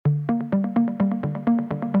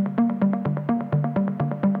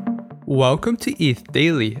Welcome to ETH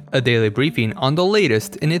Daily, a daily briefing on the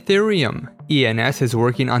latest in Ethereum. ENS is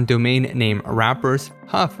working on domain name wrappers,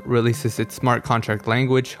 Huff releases its smart contract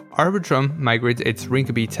language, Arbitrum migrates its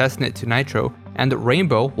Rinkeby testnet to Nitro, and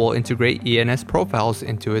Rainbow will integrate ENS profiles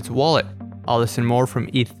into its wallet. All this and more from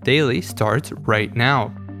ETH Daily starts right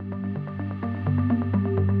now.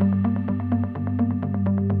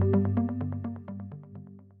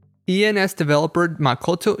 ENS developer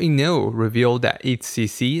Makoto Inoue revealed at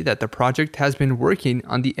ETHCC that the project has been working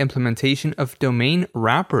on the implementation of domain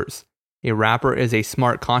wrappers. A wrapper is a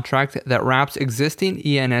smart contract that wraps existing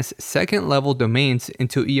ENS second-level domains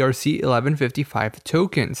into ERC 1155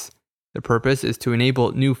 tokens. The purpose is to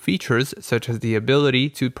enable new features such as the ability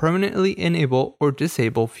to permanently enable or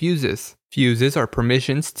disable fuses. Fuses are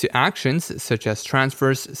permissions to actions such as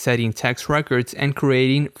transfers, setting text records, and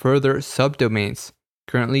creating further subdomains.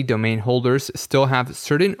 Currently, domain holders still have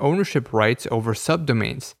certain ownership rights over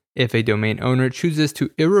subdomains. If a domain owner chooses to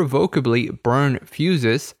irrevocably burn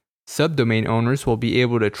fuses, subdomain owners will be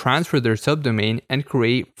able to transfer their subdomain and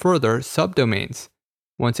create further subdomains.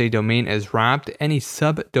 Once a domain is wrapped, any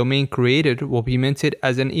subdomain created will be minted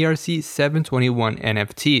as an ERC 721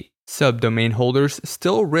 NFT. Subdomain holders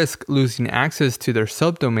still risk losing access to their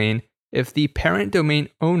subdomain if the parent domain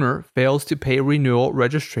owner fails to pay renewal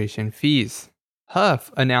registration fees.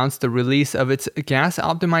 Huff announced the release of its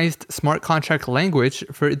gas-optimized smart contract language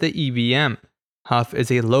for the EVM. Huff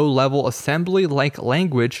is a low-level assembly-like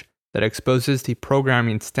language that exposes the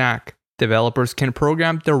programming stack. Developers can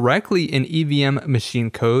program directly in EVM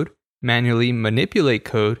machine code, manually manipulate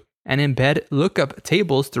code, and embed lookup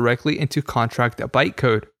tables directly into contract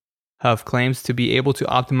bytecode. Huff claims to be able to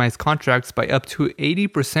optimize contracts by up to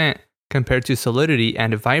 80% compared to Solidity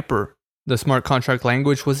and Vyper. The smart contract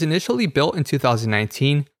language was initially built in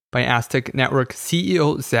 2019 by Aztec Network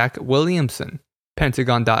CEO Zach Williamson.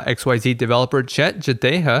 Pentagon.xyz developer Chet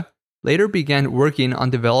Jadeja later began working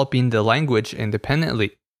on developing the language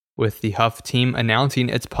independently, with the Huff team announcing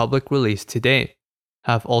its public release today.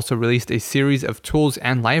 Huff also released a series of tools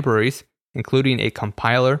and libraries, including a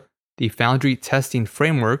compiler, the Foundry testing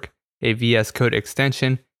framework, a VS Code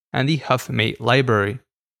extension, and the HuffMate library.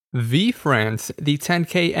 VeeFriends, the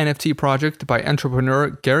 10K NFT project by entrepreneur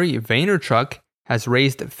Gary Vaynerchuk, has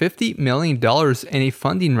raised $50 million in a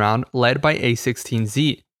funding round led by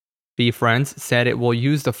A16Z. VeeFriends said it will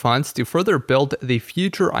use the funds to further build the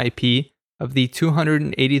future IP of the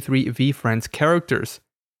 283 VeeFriends characters.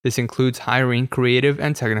 This includes hiring creative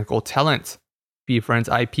and technical talent. VeeFriends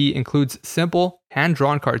IP includes simple,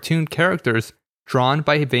 hand-drawn cartoon characters drawn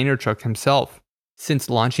by Vaynerchuk himself.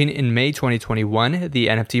 Since launching in May 2021, the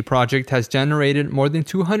NFT project has generated more than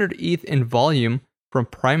 200 ETH in volume from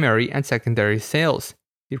primary and secondary sales.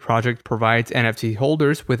 The project provides NFT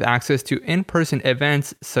holders with access to in-person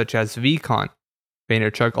events such as VeeCon.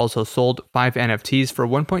 Vaynerchuk also sold 5 NFTs for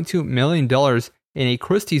 $1.2 million in a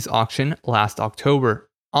Christie's auction last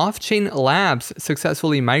October. Off-Chain Labs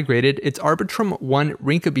successfully migrated its Arbitrum 1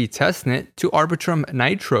 Rinkeby testnet to Arbitrum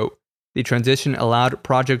Nitro. The transition allowed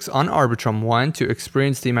projects on Arbitrum 1 to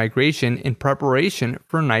experience the migration in preparation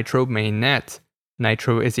for Nitro mainnet.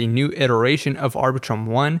 Nitro is a new iteration of Arbitrum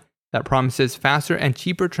 1 that promises faster and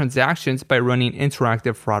cheaper transactions by running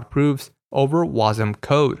interactive fraud proofs over WASM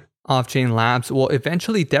code. Off-Chain Labs will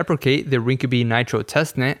eventually deprecate the Rinkeby Nitro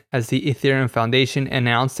testnet, as the Ethereum Foundation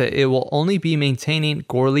announced that it will only be maintaining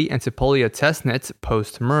Goerli and Sepolia testnets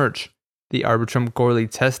post-merge. The Arbitrum Goerli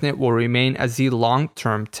testnet will remain as the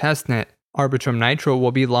long-term testnet. Arbitrum Nitro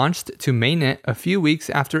will be launched to mainnet a few weeks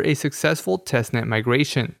after a successful testnet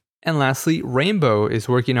migration. And lastly, Rainbow is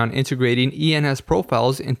working on integrating ENS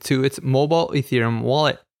profiles into its mobile Ethereum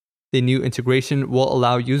wallet. The new integration will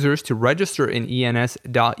allow users to register an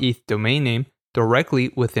ENS.ETH domain name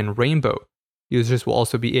directly within Rainbow. Users will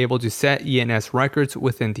also be able to set ENS records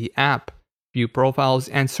within the app, view profiles,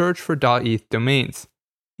 and search for .ETH domains.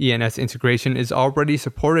 ENS integration is already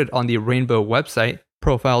supported on the Rainbow website.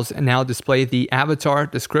 Profiles now display the avatar,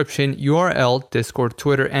 description, URL, Discord,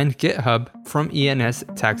 Twitter, and GitHub from ENS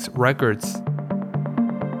text records.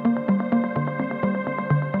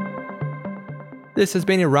 This has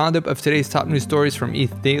been a roundup of today's top news stories from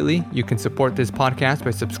ETH Daily. You can support this podcast by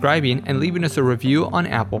subscribing and leaving us a review on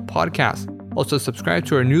Apple Podcasts. Also, subscribe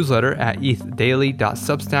to our newsletter at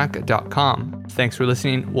ethdaily.substack.com. Thanks for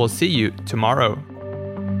listening. We'll see you tomorrow.